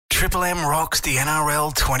Triple M rocks the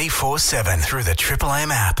NRL 24/7 through the Triple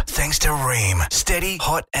M app. Thanks to Ream. Steady,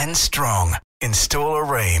 hot and strong. Install a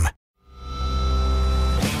Ream.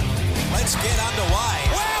 Let's get underway.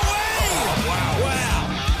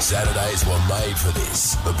 Wow. Saturdays were made for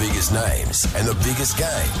this. The biggest names and the biggest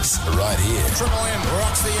games are right here. Triple M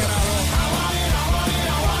rocks the NRL.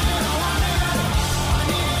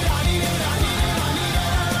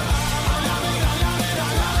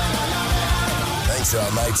 Thanks to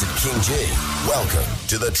our mates at King G. Welcome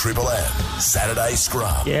to the Triple M Saturday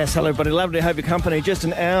Scrum. Yes, hello everybody. Lovely to have your company. Just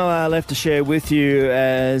an hour left to share with you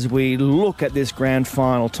as we look at this grand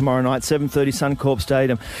final tomorrow night, 7:30 Suncorp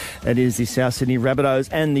Stadium. It is the South Sydney Rabbitohs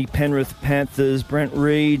and the Penrith Panthers. Brent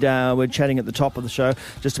Reid, we're chatting at the top of the show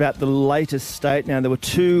just about the latest state. Now, there were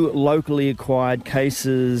two locally acquired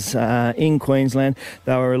cases in Queensland.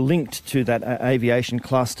 They were linked to that aviation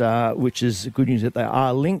cluster, which is good news that they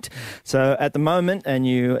are linked. So at the moment, and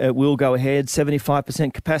it will go ahead,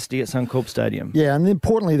 75% capacity at Suncorp Stadium. Yeah, and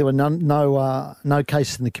importantly, there were no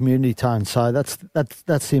cases in the community, Tone. So that's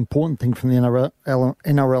the important thing from the NRL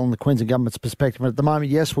and the Queensland government's perspective. At the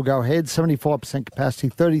moment, yes, we'll go ahead, 75% capacity,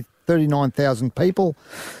 39,000 people,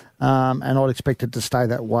 and I'd expect it to stay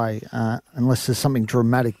that way unless there's something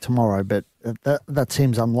dramatic tomorrow. But that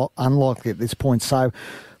seems unlikely at this point. So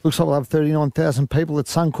looks like we'll have 39,000 people at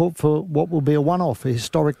Suncorp for what will be a one-off, a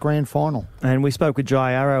historic grand final. And we spoke with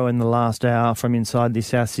Jai Arrow in the last hour from inside the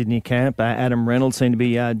South Sydney camp. Adam Reynolds seemed to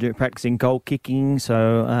be practising goal kicking,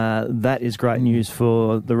 so that is great news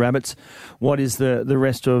for the Rabbits. What is the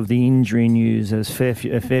rest of the injury news? There's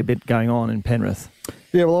a fair bit going on in Penrith.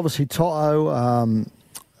 Yeah, well, obviously Toto,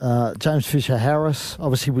 James Fisher-Harris,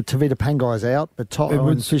 obviously with Tavita Pangai's out, but Toto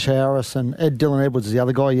and Fisher-Harris and Dylan Edwards is the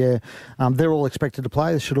other guy, they're all expected to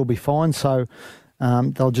play. They should all be fine, so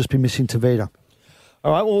they'll just be missing Tavita.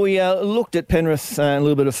 All right, well, we looked at Penrith, a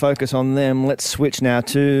little bit of focus on them. Let's switch now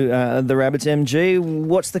to the Rabbits. MG,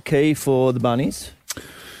 what's the key for the Bunnies?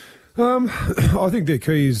 I think their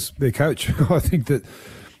key is their coach. I think that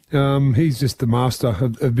he's just the master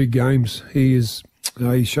of big games. He is.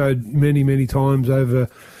 He showed many times over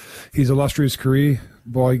his illustrious career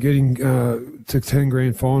by getting to 10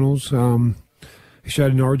 grand finals. He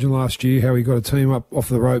showed in Origin last year how he got a team up off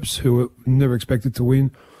the ropes who were never expected to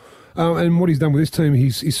win. And what he's done with this team,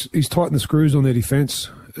 he's tightened the screws on their defence.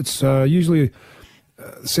 It's usually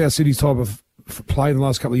South City's type of play in the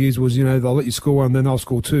last couple of years was, they'll let you score one, then they'll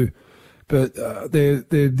score two. But their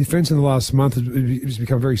defence in the last month has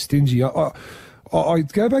become very stingy. I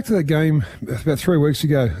go back to that game about 3 weeks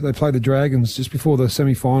ago. They played the Dragons just before the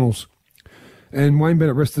semi-finals, and Wayne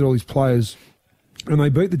Bennett rested all his players, and they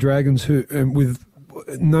beat the Dragons with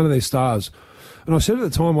none of their stars. And I said at the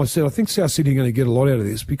time, I think South Sydney are going to get a lot out of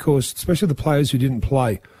this because, especially the players who didn't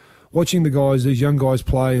play, watching these young guys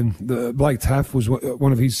play, and Blake Taff was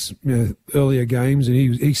one of his earlier games, and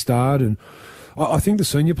he starred, and I think the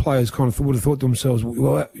senior players kind of would have thought to themselves,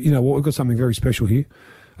 well, you know what, we've got something very special here.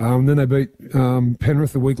 Then they beat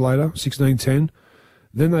Penrith a week later, 16-10.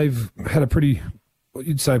 Then they've had a pretty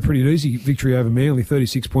easy victory over Manly,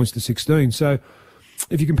 36 points to 16. So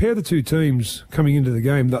if you compare the two teams coming into the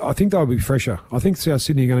game, I think they'll be fresher. I think South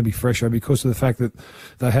Sydney are going to be fresher because of the fact that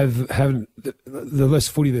they have the less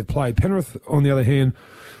footy they've played. Penrith, on the other hand,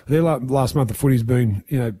 their last month of footy's been,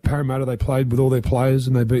 Parramatta, they played with all their players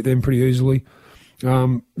and they beat them pretty easily.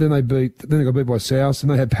 Then they got beat by South,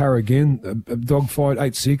 and they had Para again, a dogfight,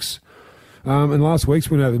 8-6. And last week's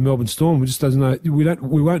win over the Melbourne Storm, we just doesn't know.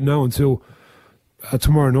 We won't know until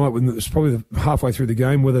tomorrow night, when it's probably halfway through the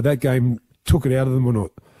game, whether that game took it out of them or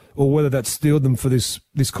not, or whether that steeled them for this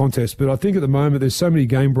contest. But I think at the moment there's so many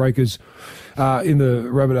game breakers in the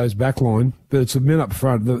Rabbitohs backline, but it's the men up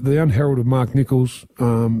front, the unheralded Mark Nichols,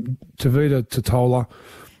 Tavita Totola.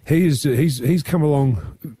 He's come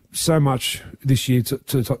along so much this year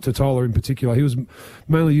to Tola in particular. He was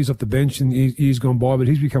mainly used off the bench in years gone by, but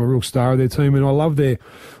he's become a real star of their team, and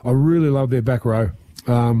I really love their back row.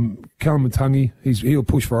 Callum Matangi, he'll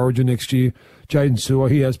push for Origin next year. Jaden Sewer,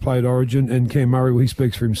 he has played Origin, and Cam Murray, well, he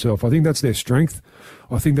speaks for himself. I think that's their strength.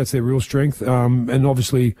 I think that's their real strength. And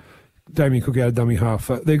obviously Damien Cook out of dummy half.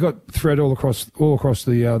 They've got threat all across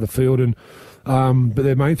the field, and but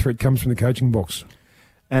their main threat comes from the coaching box.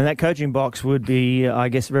 And that coaching box would be, I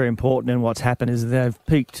guess, very important. And what's happened is they've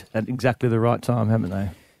peaked at exactly the right time, haven't they?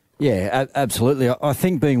 Yeah, absolutely. I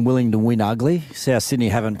think being willing to win ugly, South Sydney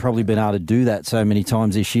haven't probably been able to do that so many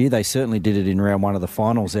times this year. They certainly did it in round one of the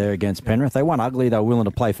finals there against Penrith. They won ugly. They were willing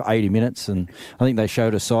to play for 80 minutes, and I think they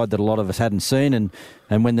showed a side that a lot of us hadn't seen. And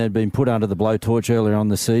And when they'd been put under the blowtorch earlier on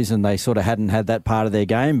the season, they sort of hadn't had that part of their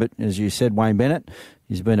game. But as you said, Wayne Bennett,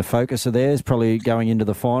 he's been a focus of theirs, probably going into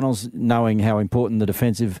the finals, knowing how important the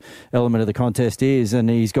defensive element of the contest is, and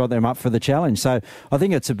he's got them up for the challenge. So I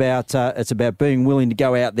think it's about being willing to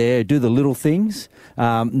go out there, do the little things,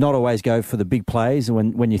 not always go for the big plays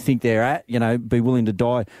when you think they're at, be willing to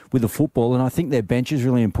die with the football. And I think their bench is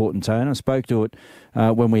really important, Tone. I spoke to it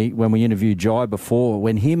when we interviewed Jai before.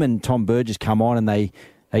 When him and Tom Burgess come on and they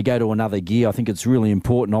go to another gear, I think it's really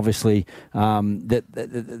important, obviously,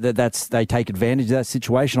 that they take advantage of that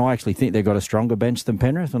situation. I actually think they've got a stronger bench than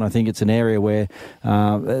Penrith, and I think it's an area where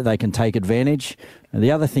they can take advantage. And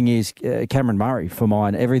the other thing is Cameron Murray, for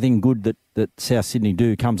mine. Everything good that South Sydney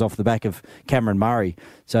do comes off the back of Cameron Murray.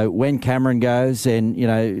 So when Cameron goes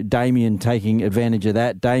and, Damien taking advantage of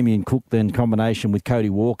that, Damien Cook then combination with Cody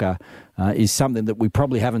Walker is something that we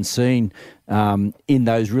probably haven't seen in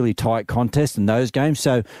those really tight contests and those games.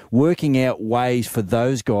 So working out ways for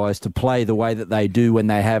those guys to play the way that they do when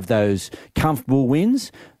they have those comfortable wins,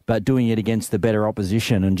 but doing it against the better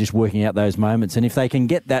opposition and just working out those moments. And if they can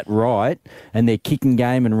get that right, and their kicking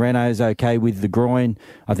game, and Renault's okay with the groin,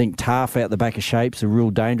 I think Taff out the back of shape's a real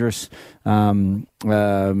dangerous guy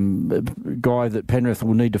that Penrith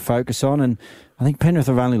will need to focus on. And I think Penrith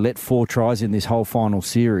have only let 4 tries in this whole final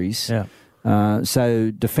series. Yeah.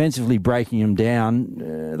 So defensively breaking them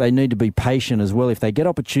down, they need to be patient as well. If they get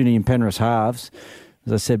opportunity in Penrith's halves,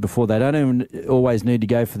 as I said before, they don't even always need to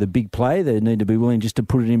go for the big play. They need to be willing just to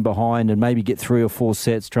put it in behind and maybe get 3 or 4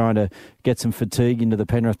 sets, trying to get some fatigue into the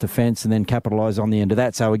Penrith defence and then capitalise on the end of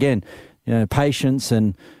that. So again, patience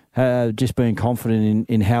and just being confident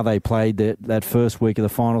in how they played that first week of the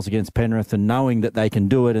finals against Penrith, and knowing that they can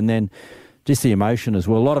do it, and then just the emotion as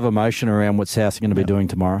well. A lot of emotion around what South's going to be doing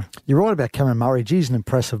tomorrow. You're right about Cameron Murray. He's an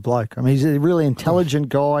impressive bloke. I mean, he's a really intelligent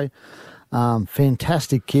guy,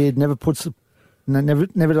 fantastic kid, never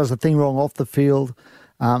does a thing wrong off the field,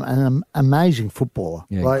 and an amazing footballer.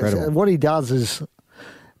 Yeah, incredible. What he does is,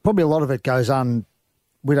 probably a lot of it goes on,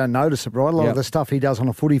 we don't notice it, right? A lot of the stuff he does on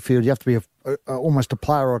a footy field, you have to be almost a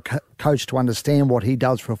player or a coach to understand what he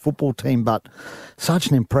does for a football team, but such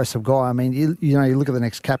an impressive guy. I mean, you look at the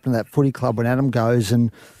next captain of that footy club when Adam goes,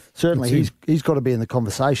 and certainly he's got to be in the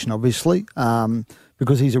conversation, obviously,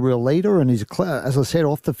 because he's a real leader, and as I said,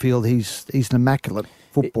 off the field, he's an immaculate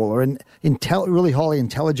footballer and really highly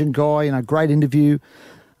intelligent guy. Great interview,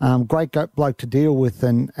 great bloke to deal with,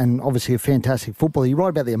 and obviously a fantastic footballer. You're right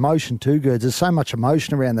about the emotion too, Gerds. There's so much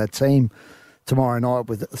emotion around that team tomorrow night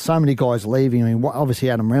with so many guys leaving. I mean,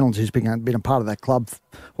 obviously Adam Reynolds, who's been a part of that club,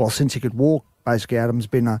 since he could walk. Basically, Adam's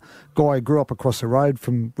been a guy who grew up across the road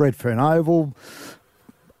from Redfern Oval.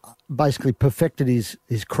 Basically perfected his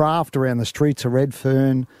craft around the streets of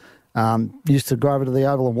Redfern. Used to go over to the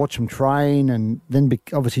Oval and watch him train, and then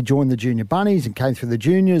obviously joined the Junior Bunnies and came through the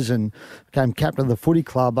juniors and became captain of the footy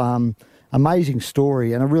club. Amazing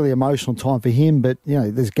story and a really emotional time for him. But,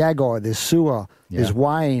 there's Gagai, there's Sewer, there's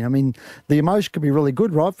Wayne. I mean, the emotion can be really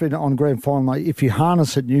good, right, on grand final night. If you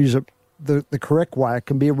harness it and use it the correct way, it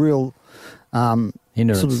can be a real...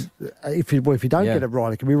 hindrance. If you don't get it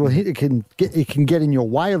right, it can be real. It can get in your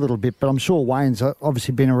way a little bit. But I'm sure Wayne's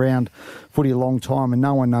obviously been around footy a long time, and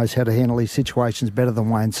no one knows how to handle these situations better than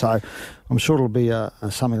Wayne. So I'm sure it'll be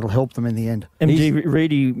something that'll help them in the end. MG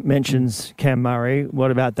Reedy mentions Cam Murray.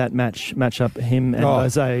 What about that match up him and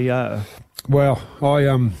Jose? Well,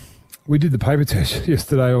 we did the paper test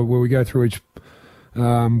yesterday where we go through each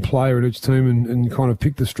player in each team and kind of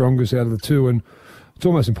pick the strongest out of the two, and it's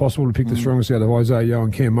almost impossible to pick the strongest out of Isaiah Yeo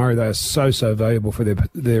and Cam Murray. They are so valuable for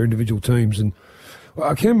their individual teams. And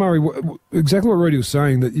Cam Murray, exactly what Reedy was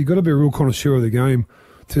saying, that you've got to be a real connoisseur of the game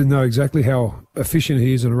to know exactly how efficient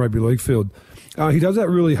he is on a rugby league field. He does that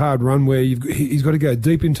really hard run where he's got to go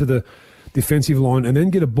deep into the defensive line and then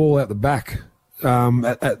get a ball out the back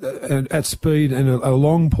at speed, and a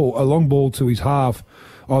long ball to his half,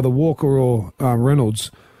 either Walker or Reynolds,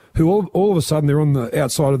 who all of a sudden they're on the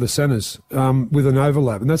outside of the centres with an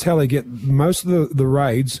overlap. And that's how they get most of the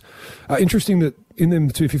raids. Interesting that in them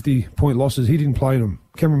 250-point losses, he didn't play in them.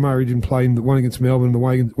 Cameron Murray didn't play in the one against Melbourne and the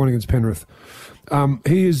one against Penrith.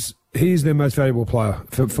 He is their most valuable player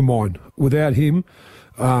for mine. Without him,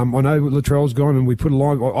 I know Latrell's gone, and we put a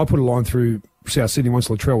line. I put a line through South Sydney once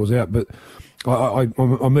Latrell was out, but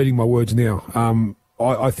I'm eating my words now.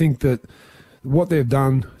 I think that what they've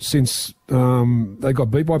done since they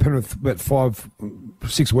got beat by Penrith about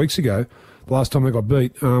 5-6 weeks ago, the last time they got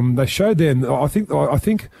beat, they showed then. I think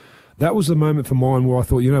that was the moment for mine where I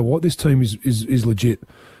thought, you know what, this team is legit.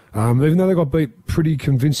 Even though they got beat pretty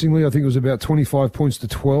convincingly, I think it was about 25 points to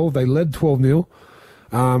 12. They led 12-0.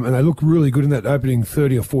 And they look really good in that opening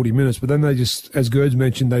 30 or 40 minutes. But then they just, as Gerds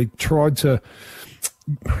mentioned, they tried to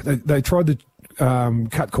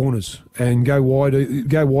cut corners and go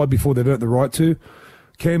wide before they've earned the right to.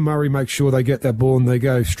 Cam Murray makes sure they get that ball and they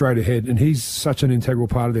go straight ahead. And he's such an integral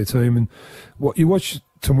part of their team. And what you watch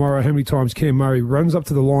tomorrow, how many times Cam Murray runs up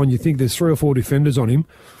to the line, you think there's 3 or 4 defenders on him.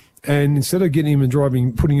 And instead of getting him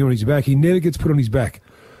and putting him on his back, he never gets put on his back.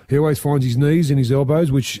 He always finds his knees and his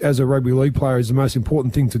elbows, which as a rugby league player is the most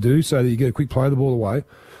important thing to do so that you get a quick play of the ball away.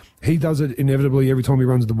 He does it inevitably every time he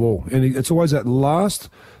runs the ball. And it's always that last,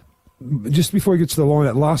 just before he gets to the line,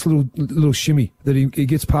 that last little shimmy that he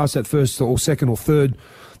gets past that first or second or third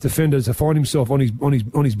defender to find himself on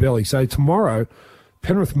his belly. So tomorrow,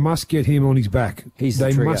 Penrith must get him on his back.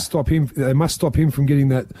 They must stop him from getting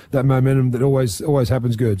that momentum that always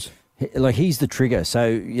happens, Gerds. Like, he's the trigger.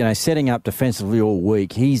 So, setting up defensively all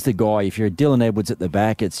week, he's the guy. If you're a Dylan Edwards at the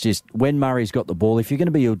back, it's just when Murray's got the ball, if you're going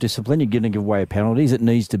to be ill-disciplined, you're going to give away penalties. It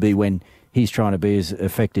needs to be when he's trying to be as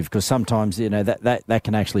effective, because sometimes, that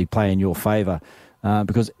can actually play in your favour.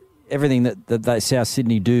 Because everything that South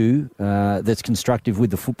Sydney do that's constructive with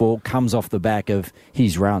the football comes off the back of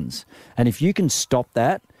his runs. And if you can stop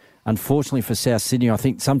that, unfortunately for South Sydney, I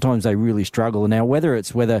think sometimes they really struggle. Now, whether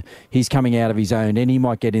he's coming out of his own end, he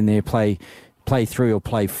might get in there, play 3 or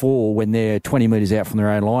play 4 when they're 20 metres out from their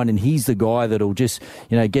own line, and he's the guy that'll just,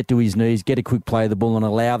 get to his knees, get a quick play of the ball and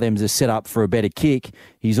allow them to set up for a better kick.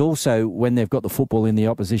 He's also, when they've got the football in the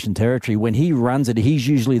opposition territory, when he runs it, he's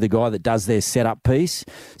usually the guy that does their set-up piece.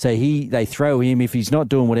 So they throw him, if he's not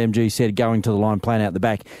doing what MG said, going to the line, playing out the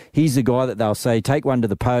back, he's the guy that they'll say, take one to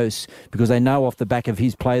the post, because they know off the back of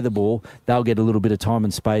his play of the ball, they'll get a little bit of time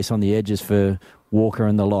and space on the edges for Walker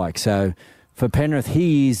and the like. So for Penrith,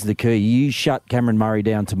 he is the key. You shut Cameron Murray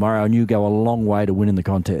down tomorrow and you go a long way to winning the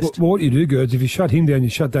contest. Well, what you do, Gerds, if you shut him down, you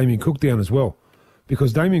shut Damien Cook down as well.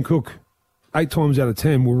 Because Damien Cook, 8 times out of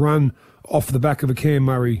 10, will run off the back of a Cam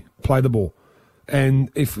Murray, play the ball.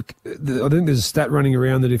 And I think there's a stat running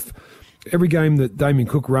around that if every game that Damien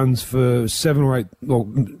Cook runs for 7 or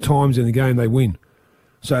 8 times in the game, they win.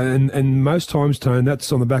 So, and most times, Tone,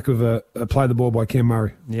 that's on the back of a play the ball by Cam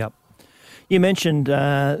Murray. Yep. You mentioned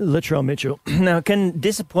Latrell Mitchell. Now, can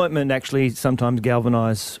disappointment actually sometimes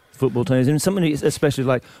galvanise football teams? And somebody, especially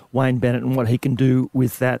like Wayne Bennett and what he can do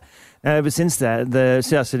with that. Ever since that, the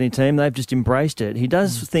South Sydney team, they've just embraced it. He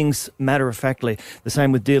does things matter-of-factly. The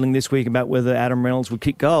same with dealing this week about whether Adam Reynolds would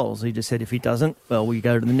kick goals. He just said if he doesn't, well, we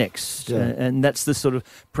go to the next. Yeah. And that's the sort of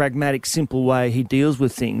pragmatic, simple way he deals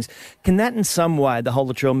with things. Can that in some way, the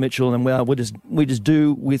whole Latrell Mitchell and, well, we just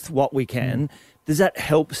do with what we can, does that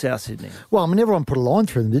help South Sydney? Well, I mean, everyone put a line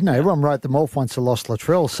through them, didn't they? Everyone wrote them off once they lost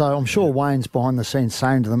Latrell. So I'm sure Wayne's behind the scenes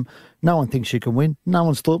saying to them, no one thinks you can win. No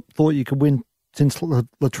one's thought you could win since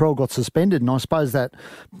Latrell got suspended. And I suppose that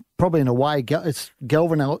probably in a way it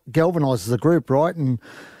galvanises the group, right? And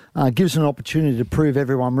gives them an opportunity to prove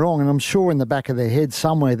everyone wrong. And I'm sure in the back of their head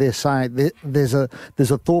somewhere they're saying there's a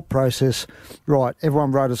thought process, right,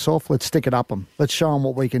 everyone wrote us off, let's stick it up them. Let's show them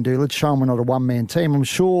what we can do. Let's show them we're not a one-man team. I'm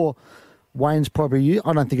sure Wayne's probably,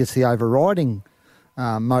 I don't think it's the overriding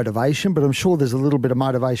motivation, but I'm sure there's a little bit of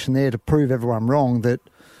motivation there to prove everyone wrong that,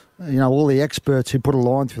 all the experts who put a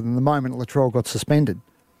line through them the moment Latrell got suspended.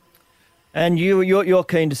 And you're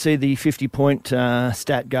keen to see the 50-point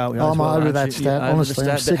stat go. I'm over that stat, honestly.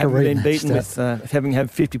 I'm sick of reading that been beaten with having had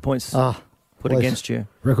 50 points put against you.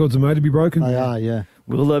 Records are made to be broken. They are, yeah.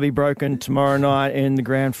 Will they be broken tomorrow night in the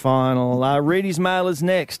grand final? Reedy's Mail is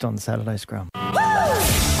next on Saturday Scrum.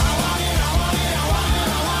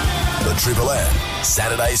 The Triple M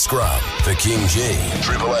Saturday Scrum for King G.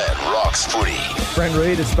 Triple M rocks footy. Brent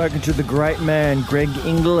Reid has spoken to the great man, Greg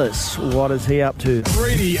Inglis. What is he up to?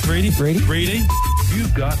 Reedy,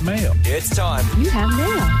 you've got mail. It's time You have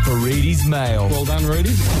mail. for Reedy's Mail. Well done,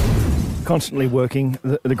 Reedy. Constantly working,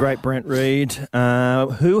 the great Brent Reid.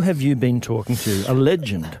 Who have you been talking to? A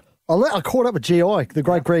legend. I caught up with GI, the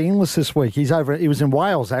great Greg Inglis this week. He was in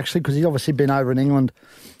Wales, actually, because he'd obviously been over in England,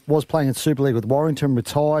 was playing in Super League with Warrington,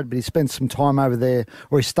 retired, but he spent some time over there,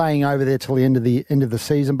 or he's staying over there till the end of the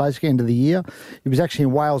season, basically, end of the year. He was actually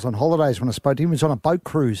in Wales on holidays when I spoke to him. He was on a boat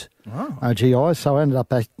cruise, GI, so I ended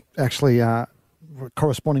up actually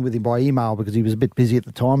corresponding with him by email because he was a bit busy at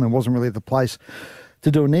the time and wasn't really at the place to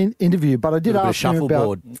do an interview, but I did ask him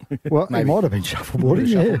about... Well, he might have been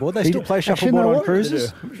shuffleboarding, Shuffleboard. They still play shuffleboard on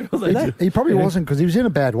cruises? He probably wasn't because he was in a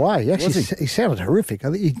bad way. He sounded horrific.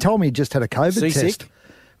 He told me he just had a COVID test.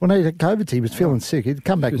 Well, no, he had COVID test. He was feeling sick. He'd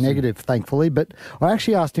come back negative, thankfully. But I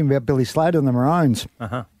actually asked him about Billy Slater and the Maroons.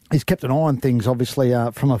 He's kept an eye on things, obviously,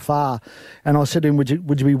 from afar. And I said to him, would you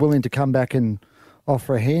be willing to come back and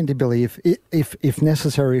offer a hand to Billy if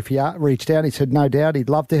necessary. If he reached out, he said no doubt he'd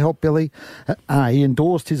love to help Billy. He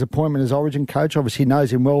endorsed his appointment as Origin coach. Obviously, he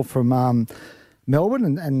knows him well from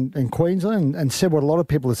Melbourne and Queensland, and said what a lot of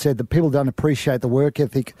people have said, that people don't appreciate the work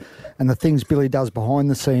ethic and the things Billy does behind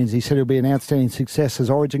the scenes. He said he'll be an outstanding success as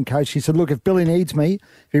Origin coach. He said, look, if Billy needs me,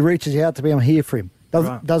 if he reaches out to me, I'm here for him.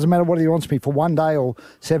 Doesn't matter whether he wants me for 1 day or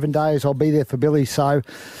 7 days, I'll be there for Billy. So,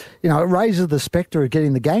 it raises the spectre of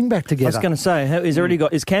getting the gang back together. I was going to say,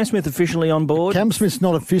 is Cam Smith officially on board? Cam Smith's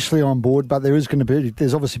not officially on board, but there's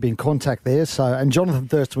obviously been contact there. So, and Jonathan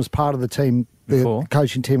Thurston was part of the team, the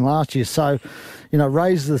coaching team last year. So,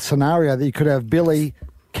 raises the scenario that you could have Billy,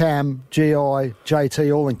 Cam, GI,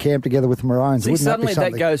 JT all in camp together with Maroons. See, suddenly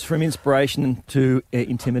that goes from inspiration to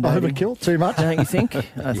intimidating. Overkill, too much. Don't you think?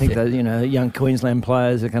 I think that, young Queensland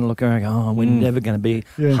players are going to look around and go, we're never going to be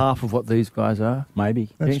half of what these guys are. Maybe.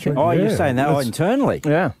 That's true. Oh, you're saying that internally?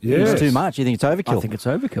 Yeah. It's too much. You think it's overkill? I think it's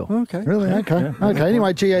overkill. Okay. Really? Okay. Yeah. Okay.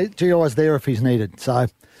 Anyway, GI's there if he's needed. So.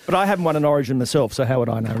 But I haven't won an Origin myself, so how would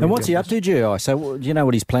I know? And what's he up to, GI? So do you know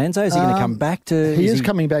what his plans are? Is he going to come back to... He is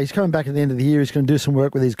coming back. He's coming back at the end of the year. He's going to do some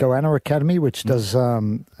work with his Goanna Academy, which does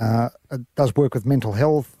work with mental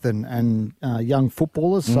health and young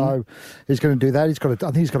footballers. So he's going to do that. I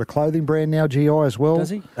think he's got a clothing brand now, GI, as well. Does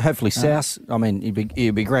he? Hopefully South.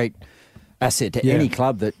 He'd be great asset to any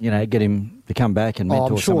club that, get him to come back and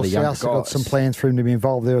mentor some of the young guys. South's got some plans for him to be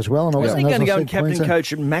involved there as well. And isn't he going to go and captain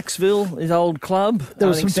coach at Maxville, his old club? There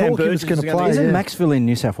was some talk he was going to play. Isn't Maxville in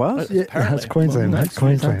New South Wales? Yeah, that's Queensland. That's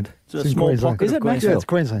Queensland. It's a small pocket. Is it Maxville? Yeah, it's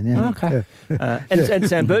Queensland, yeah. Okay. And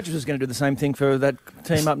Sam Burgess was going to do the same thing for that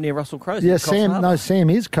team up near Russell Crowe. Yeah, Sam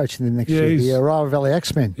is coaching the next year. The Arawa Valley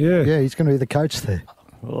Axemen. Yeah, he's going to be the coach there.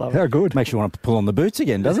 How good. Makes you want to pull on the boots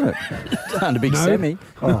again, doesn't it? Under big Sammy.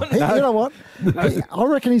 You know what? I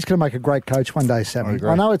reckon he's going to make a great coach one day, Sammy.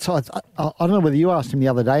 I know I don't know whether you asked him the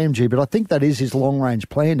other day, MG, but I think that is his long-range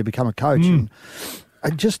plan to become a coach. And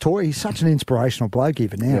I just thought he's such an inspirational bloke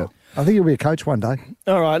even now. Yeah. I think he'll be a coach one day.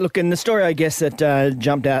 All right, look, and the story, I guess, that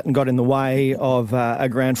jumped out and got in the way of a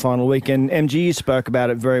grand final weekend, MG, you spoke about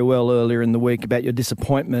it very well earlier in the week about your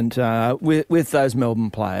disappointment with those Melbourne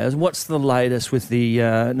players. What's the latest with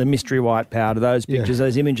the mystery white powder, those pictures,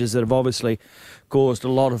 those images that have obviously caused a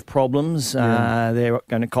lot of problems? They're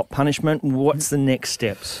going to cop punishment. What's the next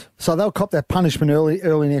steps? So they'll cop that punishment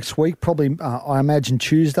early next week, probably, I imagine,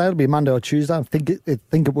 Tuesday. It'll be Monday or Tuesday. I think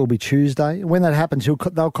it will be Tuesday. When that happens,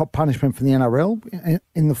 they'll cop punishment from the NRL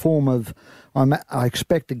in the form of, I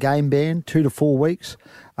expect, a game ban, 2 to 4 weeks,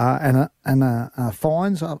 and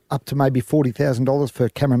fines up to maybe $40,000 for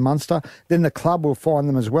Cameron Munster. Then the club will fine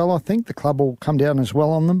them as well, I think. The club will come down as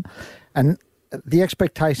well on them. And the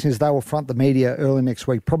expectation is they will front the media early next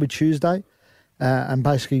week, probably Tuesday, and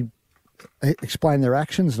basically explain their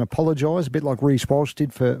actions and apologise, a bit like Reece Walsh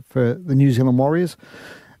did for the New Zealand Warriors.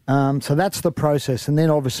 So that's the process, and then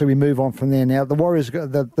obviously we move on from there. Now the Warriors,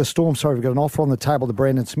 the Storm, we've got an offer on the table to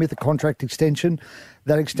Brandon Smith, a contract extension.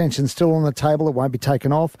 That extension's still on the table; it won't be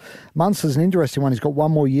taken off. Munster's an interesting one. He's got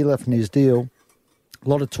 1 more year left in his deal. A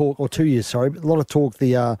lot of talk, or 2 years, sorry. A lot of talk.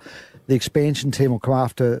 The expansion team will come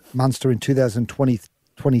after Munster in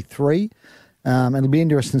 2023. And it'll be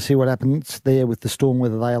interesting to see what happens there with the Storm,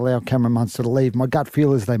 whether they allow Cameron Munster to leave. My gut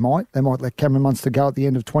feel is they might. They might let Cameron Munster go at the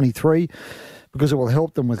end of 23 because it will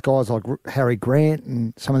help them with guys like Harry Grant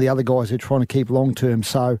and some of the other guys who are trying to keep long-term.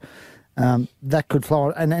 So that could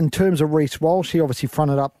flow. And in terms of Reece Walsh, he obviously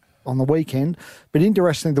fronted up on the weekend. But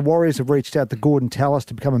interestingly, the Warriors have reached out to Gordon Tallis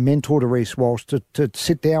to become a mentor to Reece Walsh, to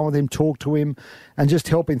sit down with him, talk to him, and just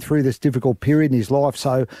help him through this difficult period in his life.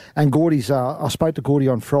 So, and Gordy's, I spoke to Gordy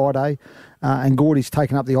on Friday, and Gordy's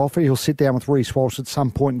taken up the offer. He'll sit down with Reece Walsh at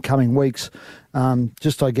some point in coming weeks,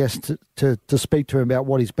 just, I guess, to speak to him about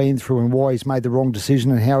what he's been through and why he's made the wrong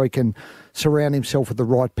decision and how he can surround himself with the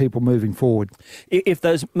right people moving forward. If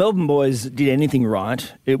those Melbourne boys did anything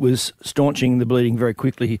right, it was staunching the bleeding very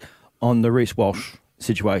quickly on the Reece Walsh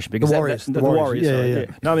situation, because the Warriors.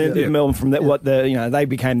 No, I mean Melbourne from that, they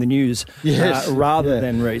became the news rather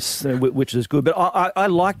than Reece, which is good. But I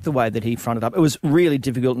liked the way that he fronted up. It was really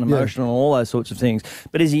difficult and emotional and all those sorts of things.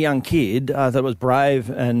 But as a young kid, I thought it was brave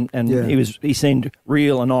and he seemed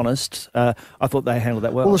real and honest. I thought they handled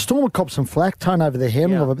that well. Well, the Storm would cop some flack, tone over the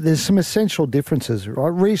handle of it, but there's some essential differences, right?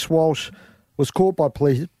 Reece Walsh was caught by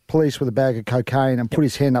police with a bag of cocaine and put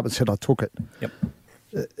his hand up and said, "I took it." Yep.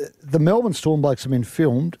 The Melbourne Storm blokes have been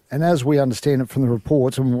filmed, and as we understand it from the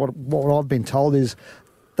reports, and what I've been told is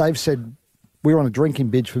they've said we were on a drinking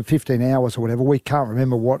binge for 15 hours or whatever. We can't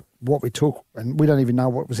remember what we took, and we don't even know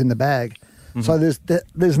what was in the bag. Mm-hmm. So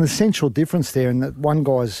there's an essential difference there in that one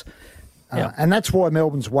guy's Yeah. And that's why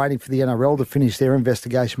Melbourne's waiting for the NRL to finish their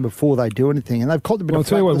investigation before they do anything. And they've copped a bit I'll of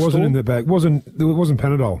tell you what flack wasn't in the that bag. There wasn't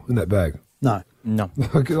Panadol in that bag. No. No.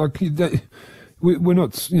 We're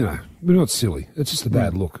not silly. It's just a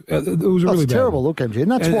bad look. It was a really bad terrible look, MG. And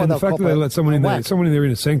that's why the they'll fact cop that they a- let someone a in there, whack. someone in there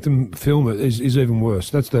in a sanctum film it is even worse.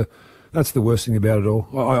 That's the worst thing about it all.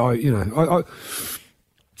 I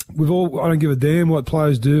don't give a damn what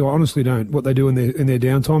players do. I honestly don't. What they do in their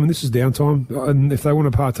downtime, and this is downtime. And if they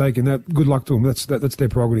want to partake in that, good luck to them. That's their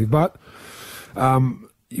prerogative. But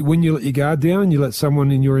when you let your guard down, you let someone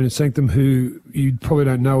in your inner sanctum who you probably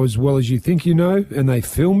don't know as well as you think you know, and they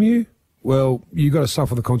film you. Well, you got to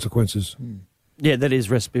suffer the consequences. Yeah, that is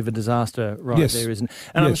recipe for disaster right Yes. there, isn't it?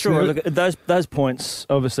 And I'm Yes. sure, Yeah. look, at those points,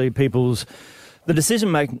 obviously, the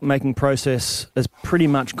decision-making process has pretty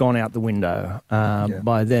much gone out the window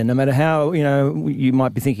by then. No matter how, you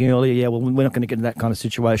might be thinking earlier, well, we're not going to get into that kind of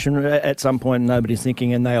situation. At some point, nobody's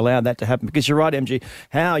thinking, and they allow that to happen. Because you're right, MG,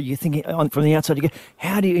 how are you thinking from the outside? You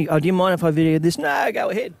go, do you mind if I video this? No, go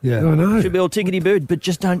ahead. Yeah. I know. Should be all tickety-boo, but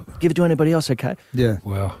just don't give it to anybody else, okay? Yeah.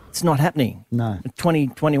 Wow. It's not happening. No.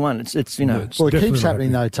 2021, it's Yeah, Well, it definitely keeps not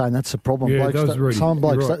happening, though, Tone. That's the problem. Yeah, it does really. Some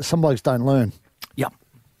You're right. blokes don't learn. Yep.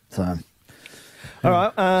 So. All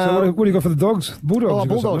right. So what do you got for the dogs? Bulldogs. Oh, you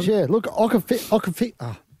got Bulldogs, something? yeah. Look,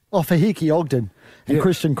 Ofahiki Ogden and Yeah.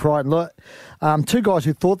 Christian Crichton. Look, two guys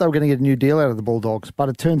who thought they were going to get a new deal out of the Bulldogs, but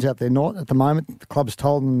it turns out they're not at the moment. The club's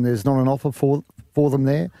told them there's not an offer for them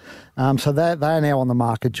there. So they are now on the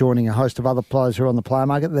market, joining a host of other players who are on the player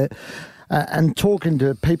market. And talking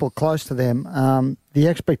to people close to them, the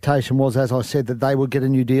expectation was, as I said, that they would get a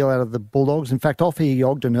new deal out of the Bulldogs. In fact, Ofahiki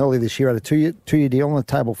Ogden earlier this year had a two-year deal on the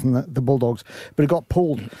table from the Bulldogs, but it got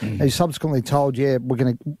pulled. He's subsequently told, we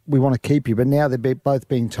want to keep you, but now they're both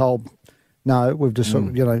being told, no, we've just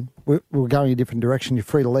we're going a different direction. You're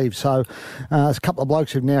free to leave. So there's a couple of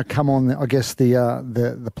blokes who've now come on, I guess,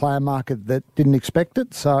 the player market that didn't expect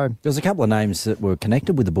it. So There's a couple of names that were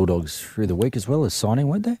connected with the Bulldogs through the week as well as signing,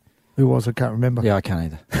 weren't there? who was? I can't remember. Yeah, I can't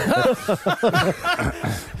either.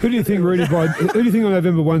 Who do you think, Rudy? Who do you think on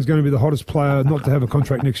November 1 is going to be the hottest player not to have a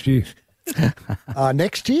contract next year?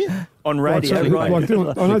 Next year. On radio, Like right?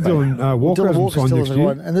 Dylan, I know Dylan Walker Dylan hasn't Walker signed still next hasn't year.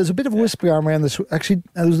 won. And there's a bit of a whisper going around this. Actually,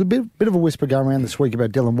 there was a bit of a whisper going around this week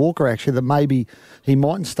about Dylan Walker. Actually, that maybe he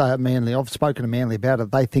mightn't stay at Manly. I've spoken to Manly about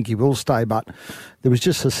it. They think he will stay, but there was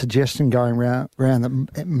just a suggestion going around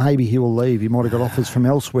that maybe he will leave. He might have got offers from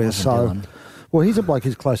elsewhere. So, well, he's a bloke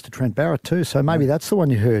who's close to Trent Barrett too. So maybe that's the one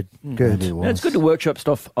you heard. Good. Yeah, it's good to workshop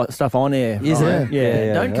stuff on air. Is right? it?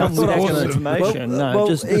 Yeah. Don't come with That's accurate awesome. information. The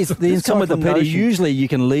just come with the encyclopedia, notion. usually you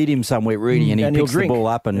can lead him somewhere, Rudy, and he And he'll picks the drink. ball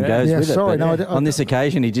up and Yeah. goes Yeah, with sorry, it. But no, on this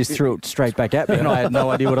occasion, he just threw it straight back at me, and I had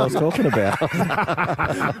no idea what I was talking about.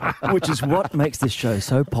 Which is what makes this show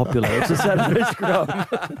so popular. It's just Saturday Scrum.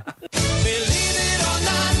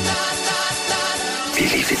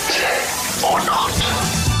 Believe it or not.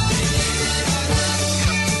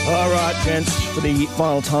 All right, gents, for the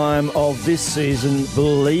final time of this season,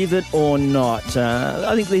 believe it or not.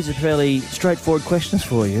 I think these are fairly straightforward questions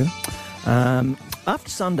for you. After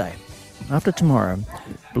Sunday, after tomorrow,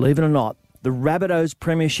 believe it or not, the Rabbitohs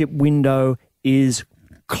premiership window is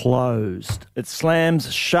closed. It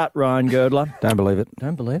slams shut, Ryan Girdler. Don't believe it.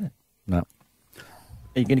 Don't believe it. No.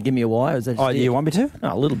 Are you going to give me a why? Or is that just Oh, you want me to?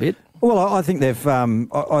 Oh, a little bit. Well, I think they've.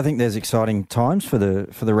 I think there's exciting times for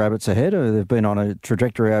the Rabbits ahead. They've been on a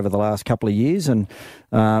trajectory over the last couple of years, and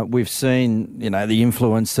we've seen the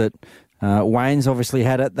influence that Wayne's obviously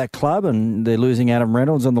had at that club, and they're losing Adam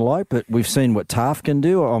Reynolds and the like. But we've seen what Taft can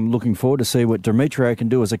do. I'm looking forward to see what Demetrio can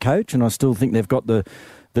do as a coach, and I still think they've got the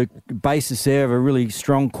basis there of a really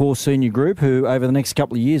strong core senior group who, over the next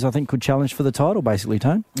couple of years, I think could challenge for the title, basically,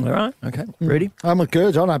 Tone. All right, okay. Ready? I'm with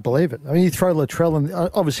Gerds. I don't believe it. I mean, you throw Latrell in,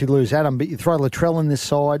 obviously lose Adam, but you throw Latrell in this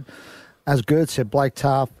side. As Gerds said, Blake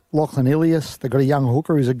Taft, Lachlan Ilias. They've got a young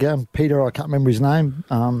hooker who's a gun. Peter, I can't remember his name.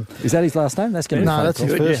 Is that his last name? That's going to be No, fun. that's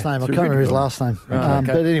his Good, first yeah. name. I It's can't remember his ridiculous. last name. Right,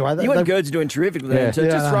 okay. But anyway, You and Gerds are doing terrific with that.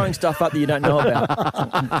 Yeah. Just throwing stuff up that you don't know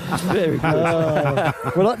about. Very good.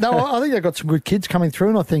 I think they've got some good kids coming through,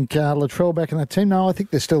 and I think Latrell back in that team. No, I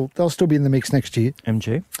think they'll still be in the mix next year.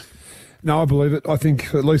 MG? No, I believe it. I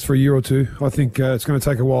think at least for a year or two. I think it's going to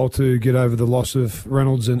take a while to get over the loss of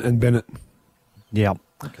Reynolds and Bennett. Yeah.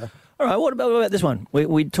 Okay. All right, what about this one?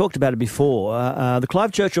 We talked about it before. The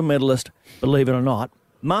Clive Churchill medalist, believe it or not,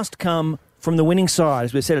 must come from the winning side.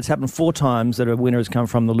 As we said, it's happened 4 times that a winner has come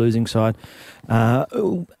from the losing side.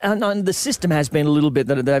 And the system has been a little bit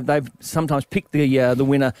that they've sometimes picked the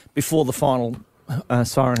winner before the final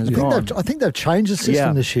siren has gone. I think they've changed the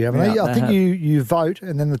system this year. I think you vote,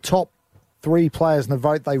 and then the top 3 players in the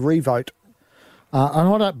vote, they re-vote.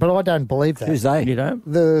 And I don't believe that. Who's they? You don't?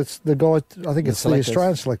 The guy, I think it's selectors. the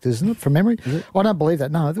Australian selectors, isn't it, from memory? I don't believe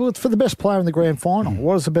that, no. Well, it's for the best player in the grand final.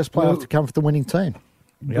 Why does the best player have to come for the winning team?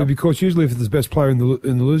 Well, because usually if it's the best player in the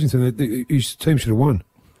losing team, each team should have won.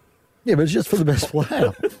 Yeah, but it's just for the best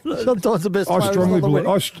player. Sometimes the best player is not the winning.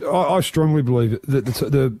 I strongly believe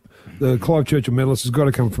that the Clive Churchill medalist has got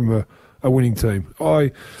to come from a winning team.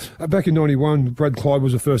 Back in 91, Brad Clyde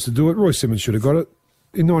was the first to do it. Roy Simmons should have got it.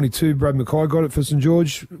 In 92, Brad Mackay got it for St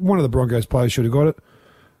George. One of the Broncos players should have got it.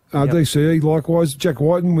 DCE, likewise. Jack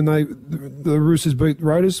Whiten, when the Roosters beat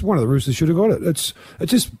Raiders, one of the Roosters should have got it.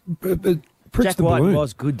 It pricks Jack the White balloon.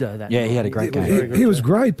 was good, though. Yeah, he had a great game. He was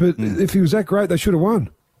great, but if he was that great, they should have won.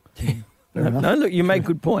 No, look, you make a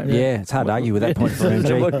good point. Yeah, it's hard to argue with that point for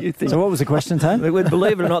MG. What do you think? So what was the question, Tone?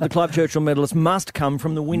 Believe it or not, the Clive Churchill medalist must come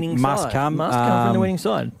from the winning side. Must come from the winning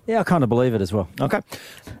side. Yeah, I kind of believe it as well. Okay.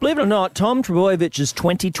 Believe it or not, Tom Trbojević's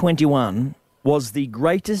 2021 was the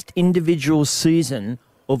greatest individual season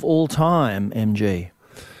of all time, MG.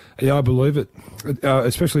 Yeah, I believe it.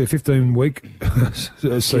 Especially a 15-week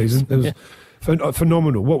season. It was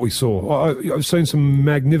phenomenal what we saw. I've seen some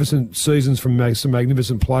magnificent seasons from some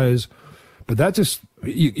magnificent players, but that just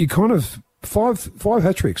you kind of five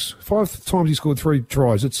hat-tricks. 5 times he scored 3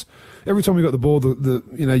 tries. It's every time you got the ball,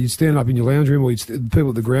 you'd stand up in your lounge room, or people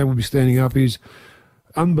at the ground would be standing up. He's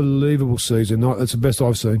unbelievable season. It's the best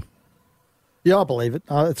I've seen. Yeah, I believe it.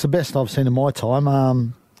 It's the best I've seen in my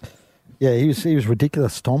time. Yeah, he was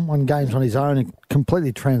ridiculous, Tom. Won games on his own and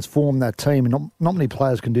completely transformed that team. And not many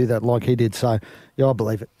players can do that like he did. So, yeah, I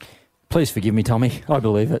believe it. Please forgive me, Tommy. I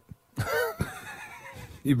believe it.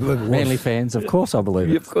 You believe it? Manly fans, of course I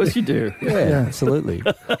believe it. Of course you do. Yeah, absolutely.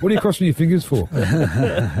 What are you crossing your fingers for? In your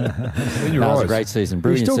That was eyes. a great season. Are you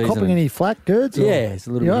Brilliant still season. copping any flack, Gerds? or- Yeah, it's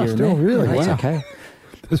a little You bit are here still, and there. really? That's Wow. okay.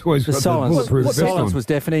 That's why he's The got the bulletproof vest silence on. was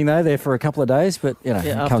deafening, though, there for a couple of days, but, Yeah,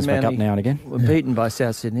 it after comes back up Manly now and again. were beaten by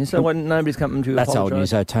South Sydney, so nobody's coming to That's old apologise. news,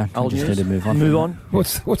 though, Tone. We Old just news. need to move on. Move on.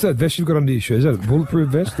 What's that vest you've got under your shirt? Is that a bulletproof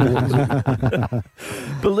vest? Or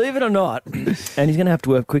Believe it or not, and he's going to have to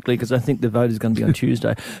work quickly because I think the vote is going to be on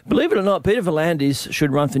Tuesday. Believe it or not, Peter V'landys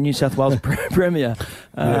should run for New South Wales Premier.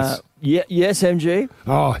 Yes. Yes, MG.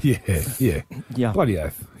 Oh yeah. Yeah. Bloody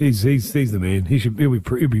oath. He's the man.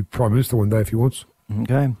 He'll be Prime Minister one day if he wants.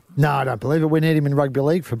 Okay. No, I don't believe it. We need him in rugby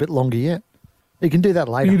league for a bit longer yet. He can do that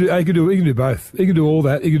later. He can do both. He can do all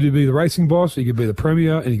that. He could be the racing boss. He could be the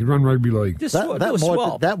Premier, and he could run rugby league. Just That do a might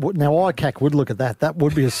swap. now ICAC would look at that. That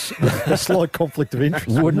would be a slight conflict of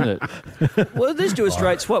interest. Wouldn't it? Well, let's do a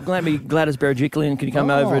straight swap. Gladys Berejiklian can come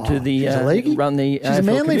over to the she's a leaguey. run the She's a AFL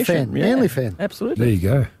Manly commission. fan. Manly fan. Absolutely. There you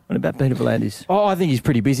go. What about Peter V'landys? Oh, I think he's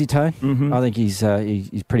pretty busy, Tone. Mm-hmm. I think he's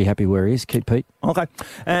pretty happy where he is. Keep Pete. Okay.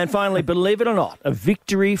 And finally, believe it or not, a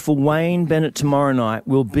victory for Wayne Bennett tomorrow night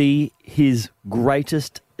will be his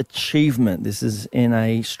greatest achievement. This is in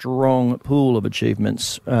a strong pool of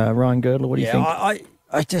achievements. Ryan Girdler, what do you think?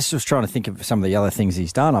 I just was trying to think of some of the other things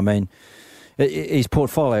he's done. I mean, his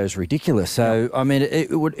portfolio is ridiculous. So, I mean,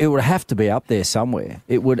 it would have to be up there somewhere.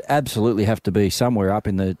 It would absolutely have to be somewhere up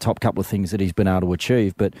in the top couple of things that he's been able to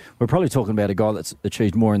achieve. But we're probably talking about a guy that's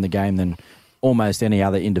achieved more in the game than almost any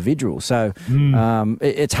other individual. So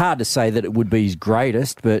it's hard to say that it would be his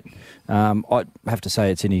greatest, but I'd have to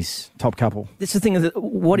say it's in his top couple. It's the thing of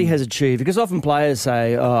what he has achieved, because often players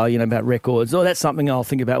say, about records, that's something I'll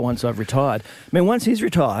think about once I've retired. I mean, once he's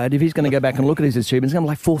retired, if he's going to go back and look at his achievements, it's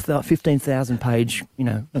going to be like 15,000-page,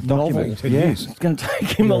 novel. 10 years. It's going to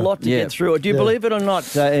take him a lot to get through it. Do you believe it or not,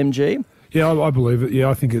 MG? Yeah, I believe it. Yeah,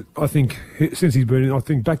 I think since he's been in, I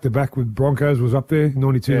think back-to-back with Broncos was up there,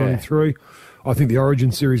 92, 93. I think the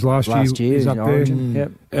Origin series last year is up there. Origin,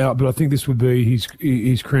 yep. But I think this would be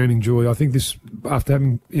his crowning joy. I think this, after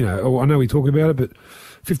having, I know we talk about it, but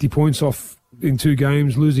 50 points off in 2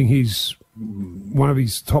 games, losing one of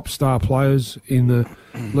his top star players in the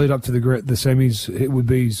lead up to the semis, it would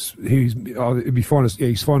be it'd be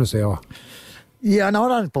his finest hour. Yeah, no, I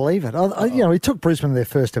don't believe it. He took Brisbane to their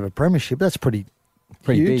first ever premiership. That's pretty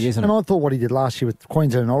huge. Big, isn't it? And I thought what he did last year with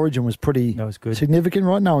Queensland and Origin was pretty significant,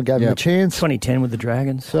 right? No one gave him a chance. 2010 with the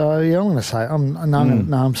Dragons. So, I'm going to say,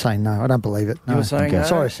 I'm saying no. I don't believe it. No. You were saying no?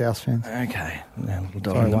 Sorry, South fans. Okay.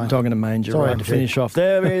 Sorry, Dog in a manger. Sorry, Right, to MG. finish off.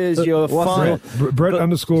 There is your final. Brett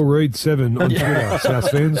 _Reed7 on Twitter, South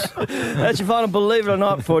fans. That's your final Believe It or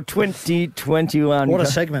Not for 2021. What a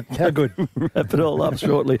segment. How good. Wrap it all up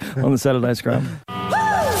shortly on the Saturday Scrum.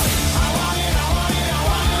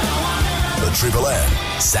 The Triple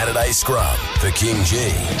M Saturday Scrum for King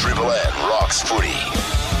G. Triple M rocks footy.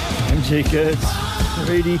 MG Kurtz,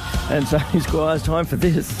 Reedy and Tony Squires. Time for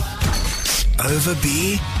this. Over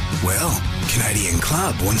beer? Well, Canadian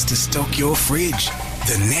Club wants to stock your fridge.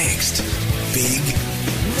 The next big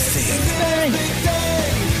thing.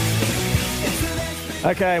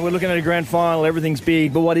 Okay, we're looking at a grand final. Everything's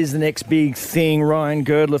big, but what is the next big thing, Ryan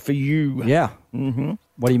Girdler, for you? Yeah. Mm-hmm.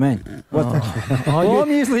 What do you mean? Well, I'm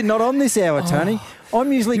usually not on this hour, Tony.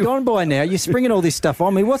 I'm usually gone by now. You're springing all this stuff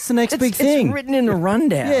on me. What's the next big thing? It's written in a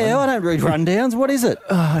rundown. Yeah, I don't read rundowns. What is it?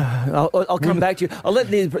 I'll come back to you. I'll let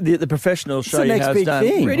the professionals show you how it's done.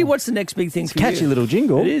 Thing? Really, what's the next big thing for Catchy you? little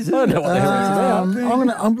jingle. It is. I don't know what the hell it's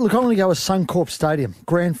about. I'm going to go with Suncorp Stadium.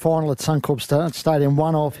 Grand final at Suncorp Stadium.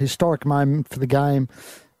 One-off, historic moment for the game.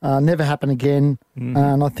 Never happen again.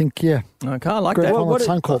 And I think, Okay, I like grand that. final at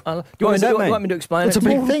Suncorp. Do you want me to explain It's it? a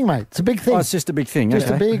big thing, mate. It's a big thing. Oh, it's just a big thing. Just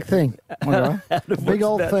okay. a big thing. Big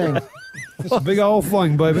old thing. It's a big old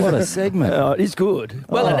thing, baby. What a segment. It is good.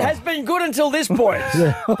 Well, it has been good until this point.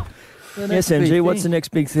 Yes, MG, what's the next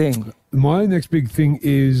big thing? My next big thing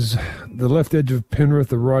is the left edge of Penrith,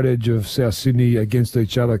 the right edge of South Sydney against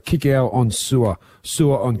each other. Kickout on Sewer.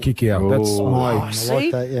 Sewer on Kickout. That's my... I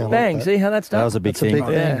like that, yeah. I like Bang, that. see how that's done? That was a big That's a thing. big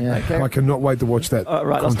thing, yeah. Okay. I cannot wait to watch that.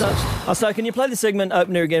 Right, contest. I'll start. Can you play the segment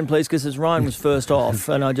opener again, please? Because as Ryan was first off,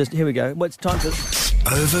 and here we go. What's time for...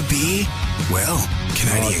 Over beer? Well,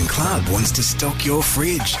 Canadian Club wants to stock your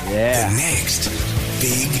fridge. Yeah. The next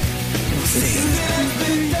big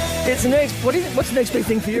thing. It's the next... What's the next big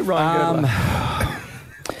thing for you, Ryan?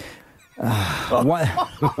 What?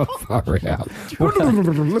 Far out.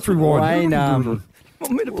 Let's rewind. Wayne,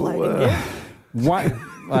 Want me to play it again? what?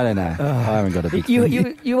 I don't know. I haven't got a big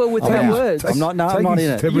thing. You were without out. words. I'm not in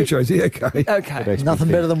it. Temperatures, yeah, okay. Okay. Nothing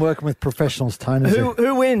better than working with professionals, Tony. is it?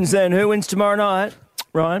 Who wins then? Who wins tomorrow night,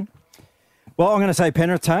 Ryan? Well, I'm going to say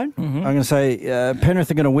Penrith, Tone. I'm going to say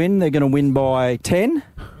Penrith are going to win. They're going to win by 10.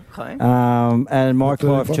 Okay. And my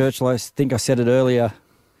Clive Churchill, I think I said it earlier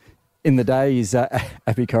in the day, is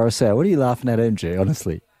Abby Coruscant. What are you laughing at, MG,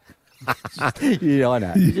 honestly? Yeah, I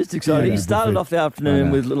know. You're just excited. Yeah, He started off the afternoon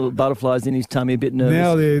know. with little butterflies in his tummy, a bit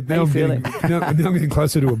nervous. Now I'm getting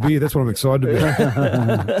closer to a beer. That's what I'm excited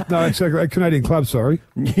about. No, it's a Canadian Club, sorry.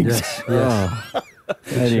 Yes. Oh.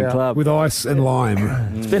 Canadian Club. With ice and lime.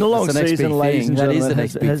 It's been a long That's the next season, big ladies thing. and That gentlemen. is the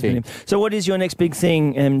next It big has been. thing. So what is your next big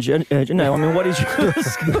thing, MG? No, I mean, what is your...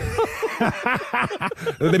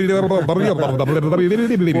 What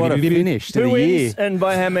a finish to Who the year. wins and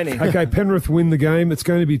by how many? Okay, Penrith win the game. It's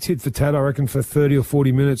going to be tit for tat, I reckon, for 30 or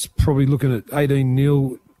 40 minutes. Probably looking at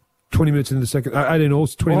 18-0, 20 minutes in the second... 18 all,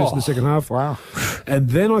 20 minutes in the second half. Wow. And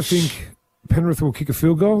then I think Penrith will kick a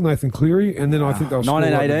field goal, Nathan Cleary, and then I think they'll score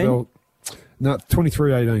 19-18? No,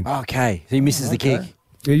 23-18. Okay, he misses the kick.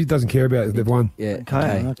 He doesn't care about it. They've won. Yeah, Okay.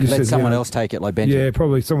 okay. You Let said, someone yeah. else take it, like Benji. Yeah,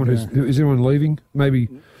 probably someone is anyone leaving? Maybe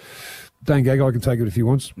Dane Gagai can take it if he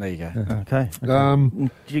wants. There you go. Okay.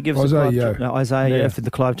 Um, Did you give us Isaiah Isaiah Yeah. for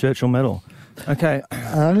the Clive Churchill medal? Okay.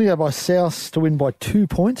 I'm going to go by South to win by 2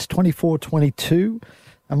 points, 24-22.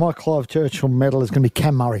 And my Clive Churchill medal is going to be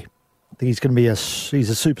Cam Murray. I think he's going to be he's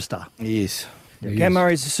a superstar. He is. Cam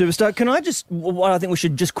Murray's a superstar. Can I just, what I think we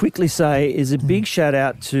should just quickly say is a big shout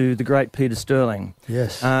out to the great Peter Sterling.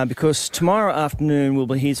 Yes. Because tomorrow afternoon will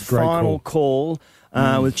be his Great final call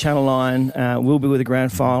with Channel 9. Will be with the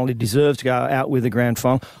grand final. He deserves to go out with the grand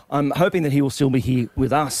final. I'm hoping that he will still be here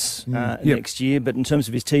with us next year, but in terms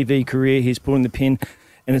of his TV career, he's pulling the pin.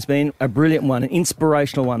 And it's been a brilliant one, an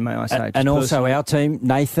inspirational one, may I say. And also our team,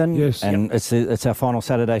 Nathan. Yes. And it's our final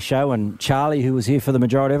Saturday show. And Charlie, who was here for the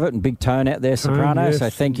majority of it, and Big Tone out there, soprano. yes.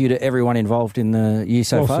 So thank you to everyone involved in the year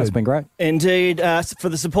so Well far. said. It's been great. Indeed. For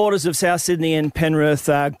the supporters of South Sydney and Penrith,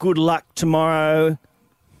 good luck tomorrow.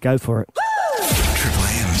 Go for it. Triple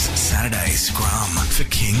M's Saturday Scrum for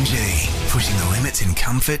King G, pushing the limits in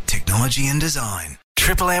comfort, technology and design.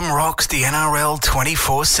 Triple M rocks the NRL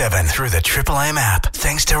 24/7 through the Triple M app.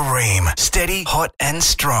 Thanks to Ream. Steady, hot and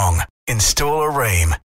strong. Install a Ream.